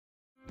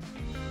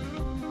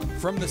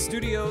From the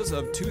studios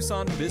of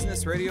Tucson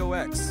Business Radio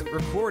X,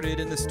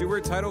 recorded in the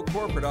Stewart Title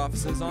corporate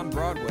offices on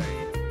Broadway,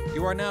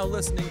 you are now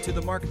listening to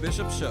The Mark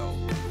Bishop Show.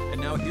 And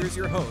now here's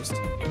your host,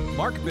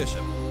 Mark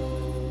Bishop.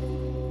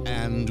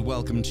 And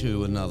welcome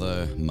to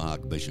another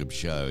Mark Bishop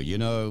Show. You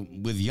know,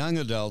 with young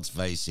adults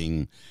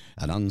facing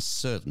an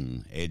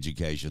uncertain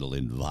educational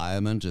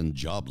environment and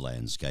job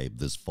landscape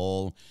this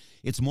fall,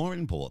 it's more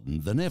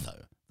important than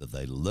ever that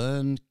they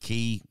learn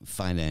key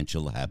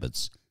financial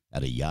habits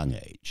at a young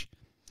age.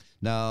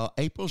 Now,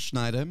 April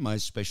Schneider, my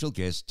special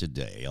guest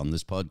today on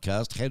this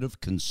podcast, Head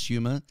of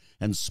Consumer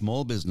and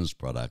Small Business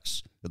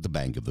Products at the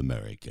Bank of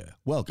America.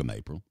 Welcome,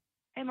 April.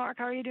 Hey, Mark.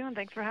 How are you doing?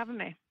 Thanks for having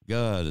me.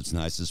 Good. It's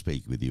nice to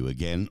speak with you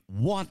again.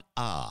 What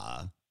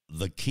are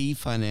the key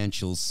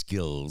financial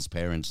skills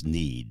parents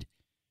need,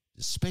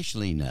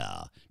 especially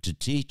now, to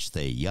teach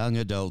their young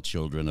adult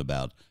children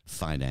about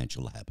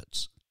financial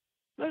habits?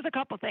 There's a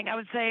couple things. I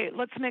would say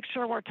let's make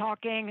sure we're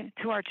talking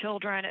to our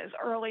children as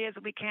early as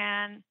we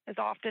can, as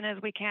often as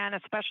we can,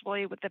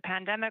 especially with the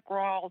pandemic.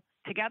 We're all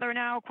together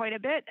now quite a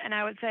bit. And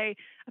I would say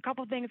a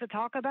couple things to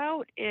talk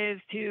about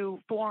is to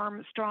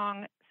form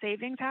strong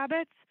savings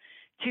habits,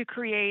 to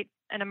create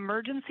an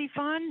emergency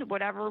fund,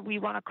 whatever we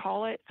want to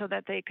call it, so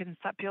that they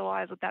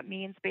conceptualize what that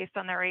means based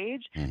on their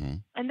age. Mm-hmm.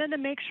 And then to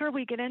make sure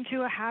we get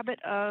into a habit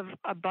of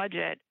a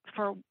budget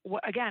for,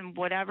 again,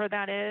 whatever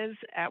that is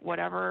at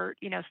whatever,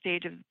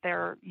 stage of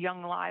their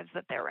young lives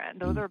that they're in.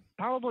 Those are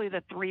probably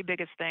the three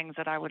biggest things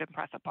that I would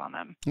impress upon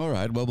them. All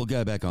right. Well, we'll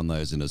go back on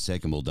those in a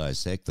second. We'll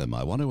dissect them.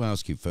 I want to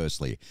ask you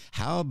firstly,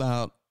 how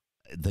about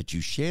that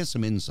you share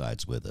some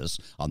insights with us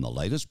on the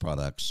latest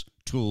products,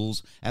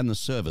 tools, and the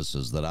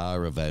services that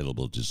are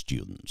available to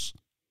students?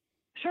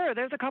 Sure.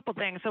 There's a couple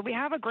things. So we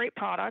have a great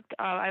product,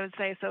 I would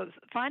say. So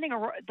finding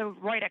the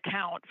right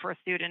account for a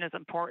student is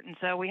important.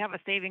 So we have a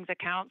savings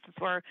account since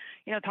we're,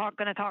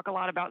 going to talk a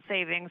lot about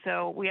savings.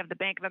 So we have the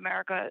Bank of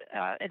America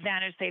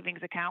Advantage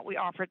Savings Account. We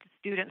offer it to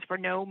students for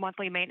no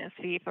monthly maintenance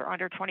fee if they're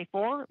under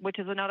 24, which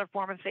is another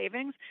form of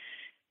savings.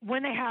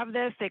 When they have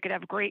this, they could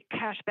have great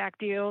cashback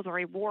deals or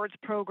rewards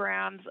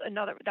programs.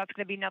 That's going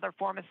to be another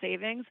form of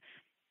savings.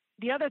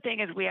 The other thing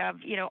is we have,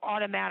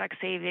 automatic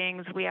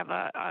savings. We have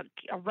a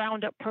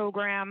roundup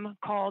program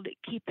called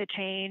Keep the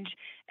Change.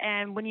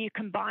 And when you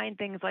combine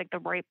things like the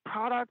right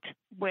product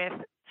with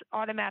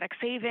automatic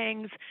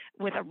savings,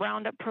 with a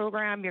roundup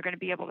program, you're going to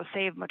be able to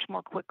save much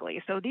more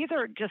quickly. So these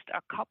are just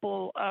a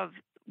couple of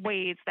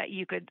ways that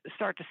you could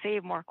start to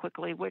save more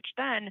quickly, which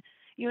then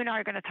you and I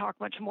are going to talk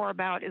much more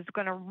about is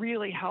going to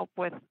really help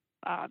with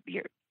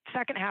your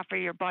second half of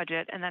your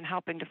budget and then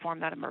helping to form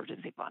that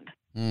emergency fund.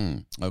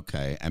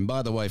 Okay. And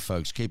by the way,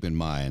 folks, keep in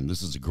mind,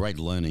 this is a great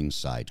learning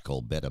site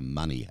called Better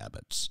Money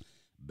Habits,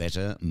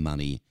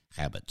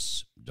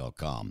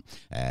 bettermoneyhabits.com.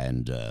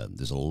 And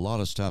there's a lot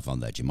of stuff on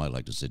that you might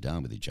like to sit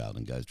down with your child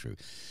and go through.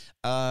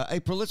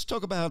 April, let's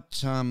talk about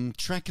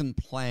track and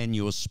plan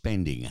your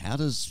spending. How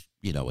does,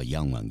 a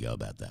young one go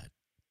about that?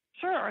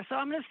 Sure. So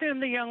I'm going to assume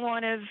the young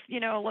one is,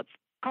 let's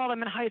call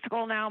them in high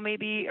school now,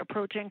 maybe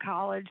approaching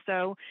college.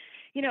 So,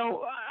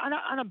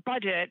 on a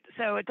budget,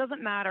 so it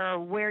doesn't matter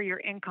where your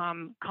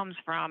income comes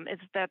from,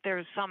 it's that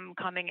there's some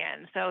coming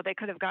in. So they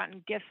could have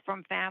gotten gifts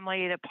from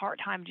family, the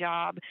part-time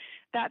job.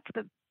 That's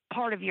the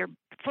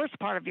first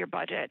part of your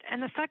budget.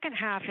 And the second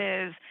half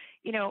is,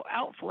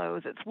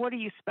 outflows. It's what are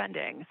you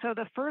spending? So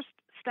the first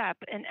step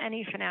in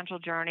any financial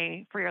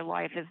journey for your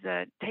life is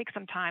to take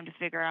some time to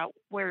figure out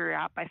where you're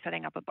at by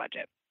setting up a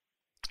budget.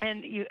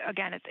 And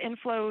it's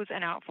inflows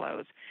and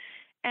outflows.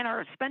 And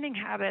our spending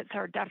habits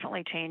are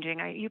definitely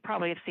changing. You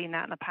probably have seen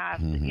that in the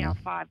past,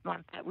 5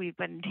 months that we've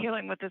been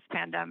dealing with this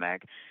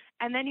pandemic.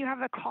 And then you have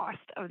the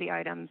cost of the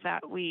items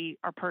that we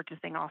are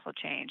purchasing also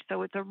change.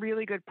 So it's a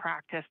really good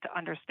practice to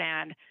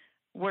understand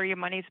where your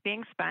money is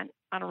being spent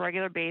on a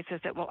regular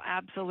basis. It will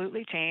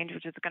absolutely change,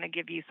 which is going to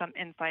give you some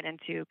insight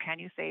into can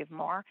you save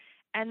more.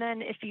 And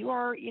then if you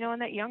are, in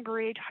that younger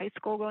age, high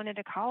school going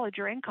into college,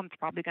 your income's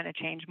probably going to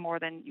change more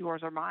than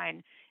yours or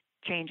mine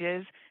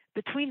changes.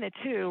 Between the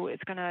two,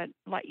 it's going to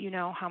let you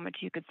know how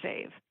much you could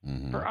save.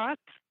 Mm-hmm. For us,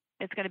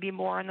 it's going to be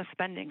more on the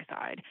spending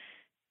side.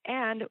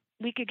 And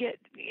we could get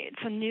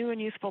some new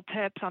and useful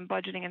tips on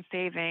budgeting and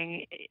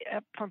saving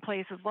from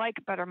places like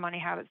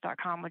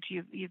bettermoneyhabits.com, which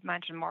you've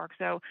mentioned, Mark.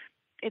 So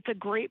it's a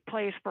great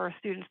place for our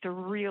students to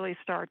really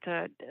start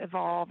to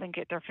evolve and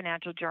get their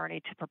financial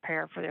journey to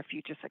prepare for their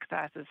future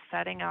success is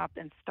setting up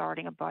and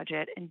starting a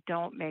budget, and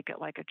don't make it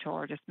like a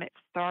chore. Just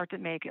start to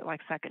make it like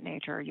second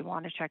nature. You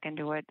want to check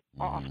into it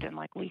often,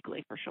 like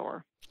weekly for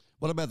sure.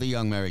 What about the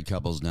young married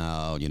couples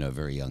now,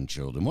 very young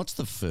children? What's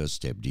the first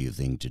step, do you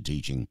think, to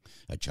teaching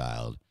a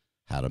child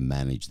how to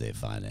manage their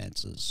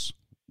finances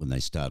when they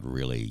start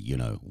really,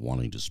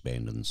 wanting to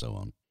spend and so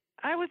on?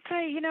 I would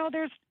say,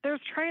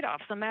 there's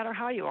trade-offs no matter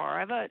how you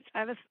are.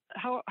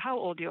 How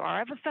old you are. I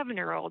have a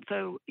 7-year-old,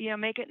 so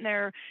make it in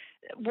their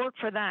work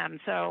for them.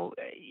 So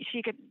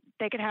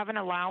they could have an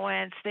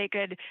allowance. They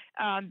could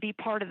be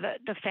part of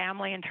the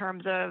family in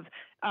terms of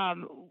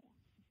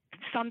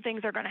Some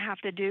things they're going to have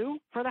to do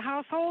for the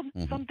household.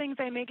 Some things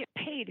they may get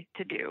paid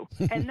to do.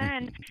 And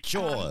then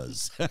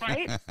chores.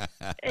 Right?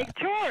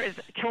 Chores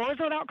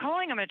without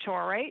calling them a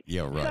chore, right?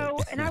 Yeah, right. So,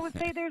 and I would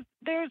say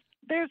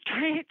there's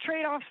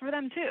trade-offs for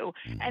them too.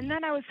 And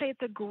then I would say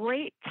it's a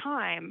great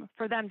time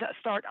for them to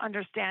start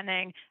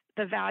understanding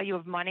the value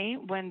of money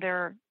when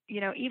they're,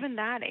 even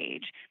that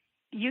age.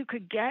 You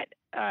could get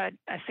a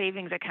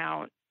savings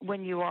account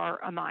when you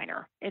are a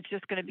minor. It's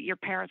just going to be, your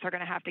parents are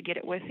going to have to get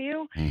it with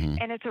you.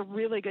 And it's a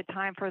really good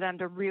time for them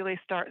to really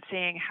start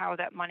seeing how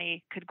that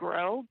money could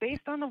grow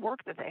based on the work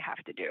that they have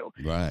to do.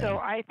 Right. So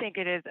I think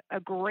it is a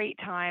great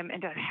time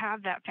and to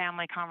have that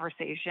family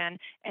conversation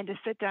and to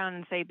sit down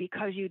and say,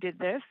 because you did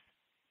this,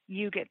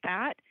 you get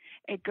that.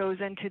 It goes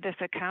into this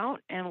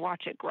account and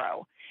watch it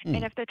grow.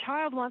 And if the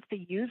child wants to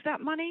use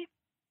that money,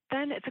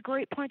 then it's a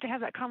great point to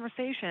have that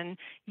conversation.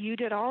 You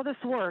did all this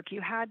work.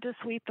 You had to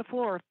sweep the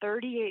floor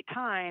 38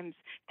 times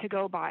to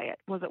go buy it.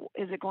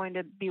 Is it going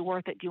to be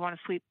worth it? Do you want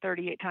to sweep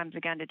 38 times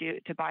again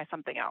to buy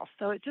something else?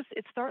 So it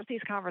starts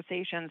these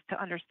conversations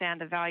to understand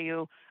the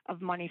value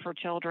of money for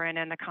children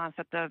and the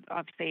concept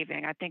of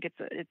saving. I think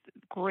it's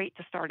great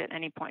to start at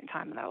any point in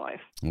time in their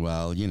life.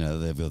 Well,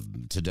 they've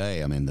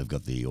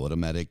got the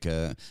automatic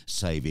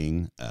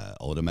saving,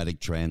 automatic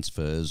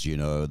transfers,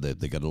 that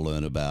they've got to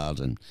learn about,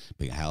 and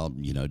how,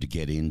 to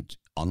get in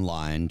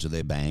online to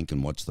their bank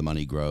and watch the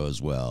money grow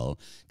as well.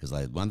 Because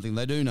one thing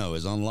they do know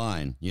is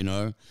online,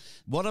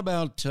 What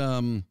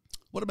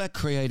about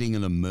creating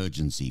an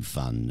emergency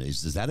fund?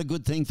 Is that a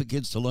good thing for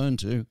kids to learn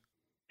too?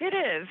 It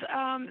is.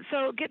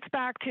 So it gets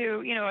back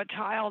to,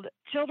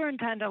 children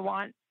tend to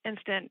want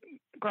instant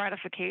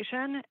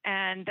gratification,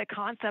 and the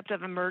concept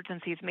of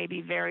emergencies may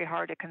be very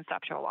hard to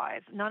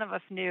conceptualize. None of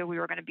us knew we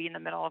were going to be in the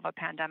middle of a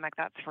pandemic,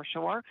 that's for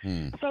sure.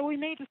 So we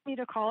may just need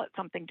to call it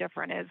something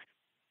different.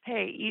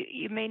 Hey,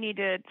 you may need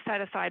to set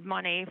aside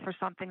money for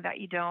something that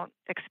you don't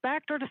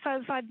expect, or to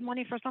set aside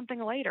money for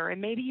something later, and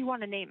maybe you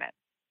want to name it.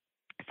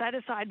 Set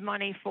aside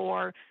money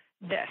for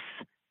this.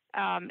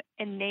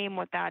 And name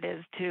what that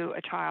is to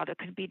a child. It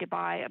could be to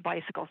buy a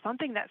bicycle,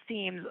 something that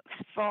seems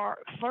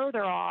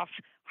further off,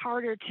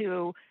 harder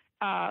to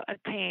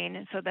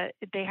attain, so that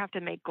they have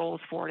to make goals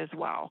for it as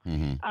well.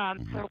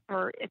 So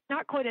it's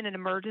not quite an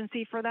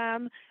emergency for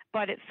them,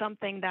 but it's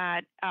something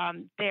that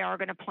they are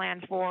going to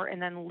plan for,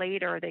 and then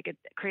later they could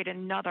create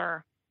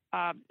another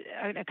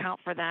an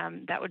account for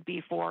them that would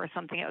be for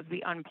something that would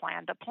be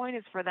unplanned. The point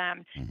is for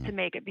them to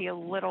make it be a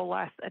little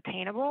less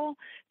attainable,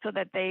 so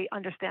that they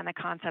understand the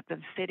concept of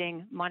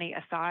setting money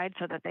aside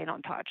so that they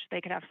don't touch.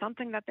 They could have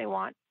something that they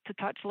want to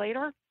touch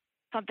later.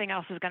 Something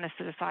else is going to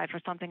sit aside for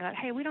something that,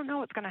 hey, we don't know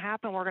what's going to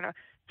happen. We're going to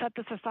set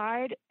this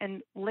aside,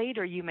 and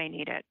later you may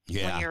need it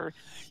when you're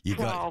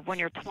 12, when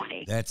you're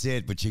 20. That's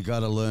it, but you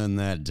got to learn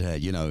that,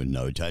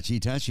 no touchy.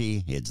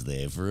 It's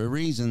there for a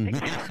reason.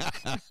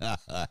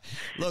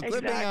 Look,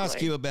 let me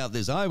ask you about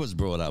this. I was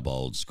brought up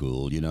old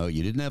school. You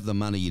didn't have the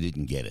money, you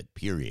didn't get it,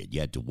 period. You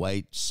had to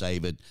wait,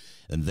 save it,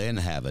 and then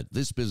have it.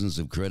 This business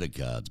of credit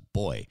cards,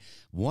 boy,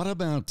 what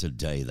about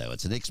today, though?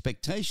 It's an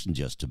expectation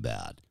just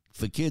about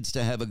for kids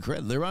to have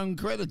their own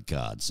credit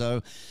card.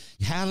 So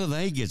how do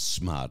they get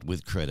smart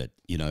with credit,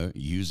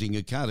 using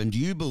a card? And do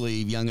you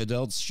believe young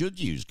adults should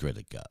use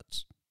credit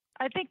cards?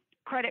 I think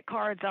credit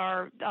cards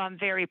are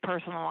very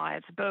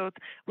personalized, both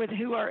with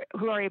who are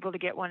able to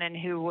get one and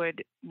who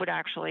would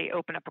actually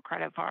open up a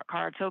credit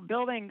card. So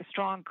building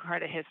strong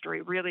credit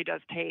history really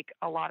does take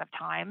a lot of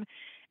time.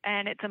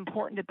 And it's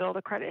important to build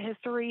a credit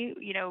history,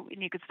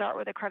 and you could start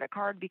with a credit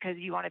card because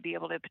you want to be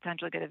able to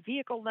potentially get a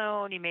vehicle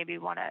loan. You maybe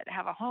want to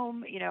have a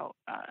home,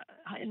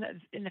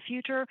 in the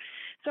future.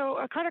 So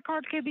a credit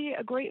card could be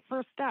a great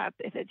first step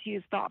if it's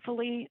used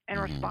thoughtfully and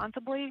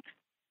responsibly.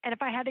 And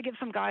if I had to give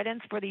some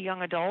guidance for the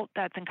young adult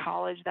that's in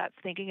college that's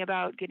thinking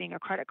about getting a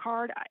credit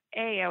card,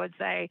 I would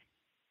say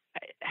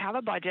have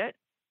a budget,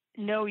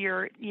 know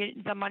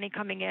the money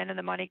coming in and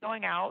the money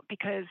going out,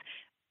 because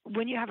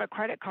when you have a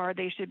credit card,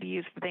 they should be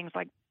used for things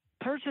like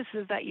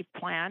purchases that you've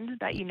planned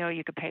that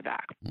you could pay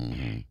back.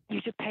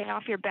 You should pay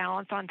off your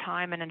balance on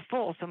time and in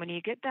full. So when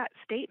you get that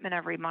statement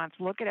every month,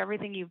 look at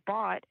everything you've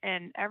bought,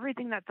 and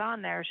everything that's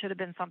on there should have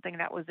been something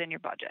that was in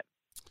your budget.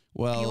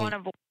 Well,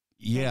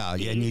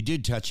 and you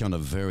did touch on a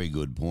very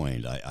good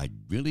point. I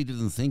really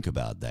didn't think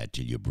about that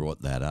till you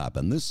brought that up.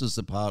 And this is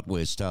the part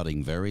where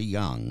starting very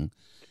young,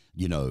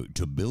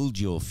 to build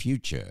your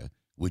future,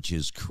 which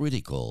is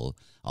critical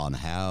on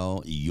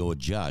how you're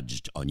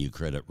judged on your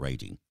credit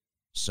rating.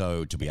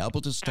 So to be able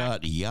to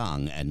start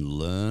young and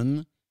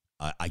learn,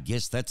 I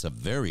guess that's a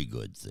very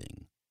good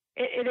thing.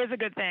 It is a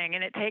good thing,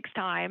 and it takes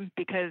time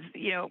because,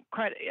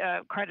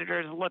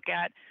 creditors look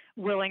at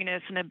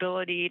willingness and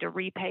ability to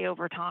repay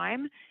over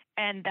time,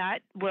 and that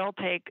will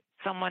take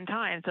someone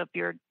time. So if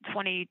you're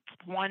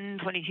 21,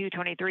 22,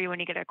 23 when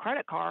you get a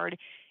credit card,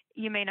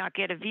 you may not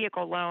get a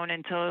vehicle loan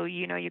until,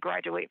 you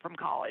graduate from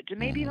college, and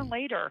maybe even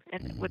later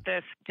with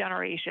this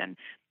generation.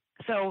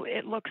 So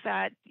it looks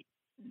at,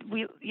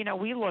 we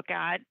look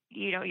at,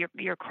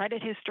 your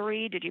credit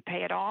history. Did you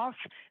pay it off?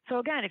 So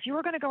again, if you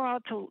were going to go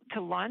out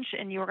to lunch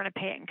and you were going to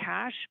pay it in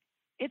cash,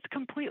 it's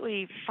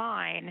completely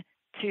fine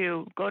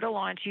to go to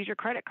lunch, use your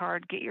credit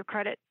card, get your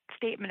credit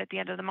statement at the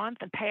end of the month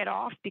and pay it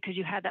off because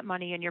you had that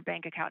money in your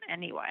bank account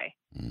anyway.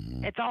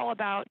 Mm-hmm. It's all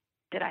about,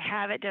 did I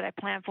have it? Did I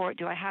plan for it?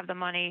 Do I have the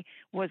money?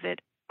 Was it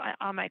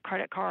on my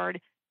credit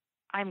card?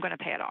 I'm going to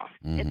pay it off.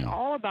 Mm-hmm. It's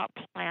all about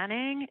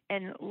planning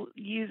and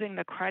using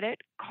the credit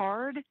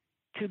card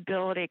to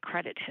build a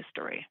credit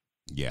history.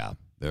 Yeah,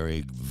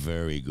 very,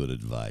 very good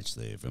advice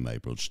there from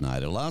April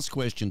Schneider. Last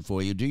question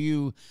for you. Do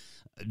you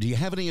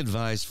have any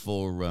advice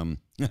for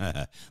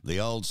the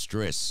old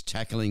stress,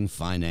 tackling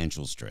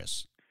financial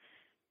stress?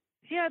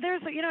 Yeah,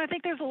 I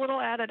think there's a little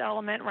added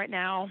element right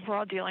now we're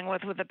all dealing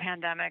with the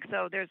pandemic.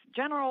 So there's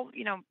general,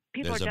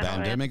 people There's are a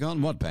pandemic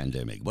on? What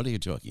pandemic? What are you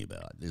talking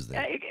about? Is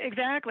there?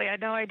 Exactly. I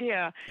had no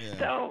idea. Yeah.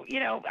 So,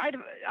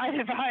 I'd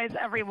advise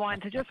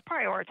everyone to just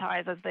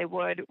prioritize as they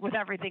would with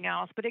everything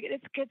else. But it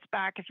gets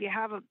back, if you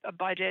have a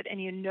budget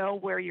and you know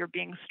where you're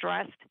being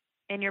stressed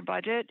in your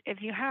budget,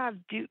 if you have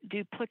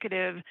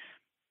duplicative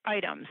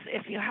items,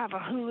 if you have a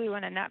Hulu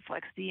and a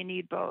Netflix, do you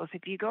need both?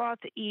 If you go out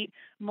to eat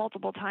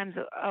multiple times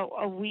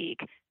a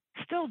week,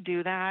 still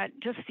do that.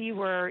 Just see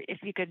if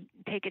you could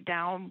take it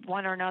down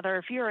one or another.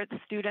 If you're a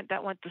student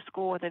that went to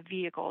school with a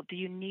vehicle, do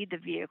you need the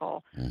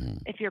vehicle? Mm-hmm.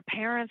 If your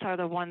parents are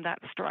the one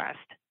that's stressed,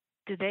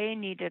 do they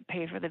need to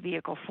pay for the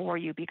vehicle for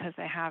you because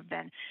they have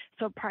been?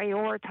 So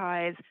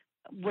prioritize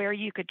where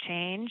you could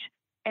change.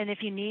 And if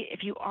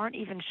you aren't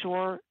even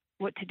sure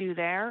what to do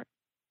there,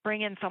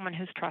 bring in someone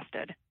who's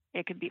trusted.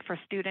 It could be for a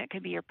student, it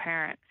could be your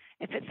parent.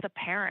 If it's the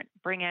parent,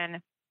 bring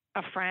in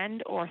a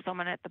friend or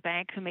someone at the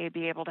bank who may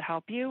be able to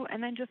help you,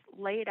 and then just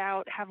lay it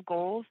out, have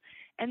goals.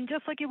 And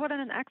just like you would in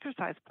an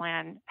exercise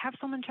plan, have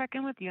someone check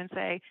in with you and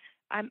say,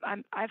 I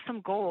have some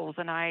goals,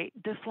 and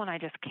this one I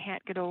just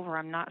can't get over.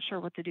 I'm not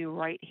sure what to do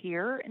right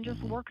here, and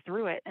just work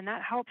through it. And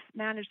that helps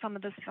manage some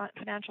of this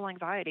financial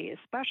anxiety,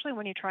 especially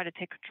when you try to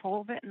take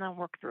control of it and then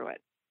work through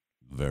it.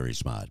 Very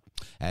smart.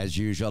 As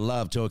usual,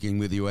 love talking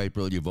with you,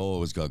 April. You've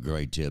always got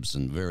great tips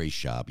and very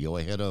sharp.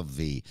 You're head of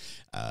the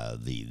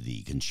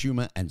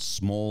Consumer and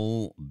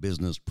Small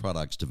Business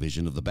Products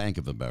Division of the Bank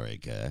of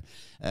America,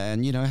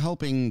 and,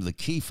 helping the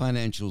key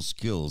financial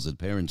skills that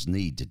parents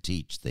need to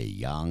teach their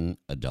young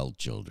adult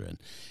children.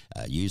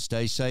 You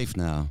stay safe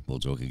now. We'll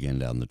talk again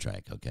down the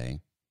track,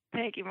 okay?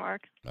 Thank you,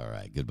 Mark. All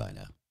right. Goodbye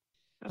now.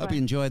 Bye-bye. Hope you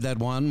enjoyed that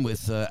one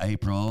with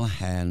April,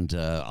 and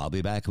I'll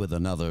be back with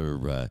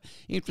another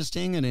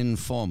interesting and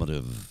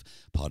informative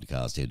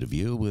podcast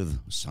interview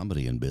with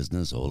somebody in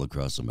business all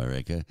across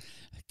America,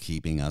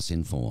 keeping us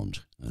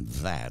informed. And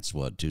that's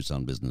what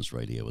Tucson Business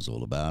Radio is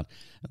all about,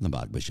 and the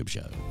Mark Bishop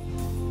Show.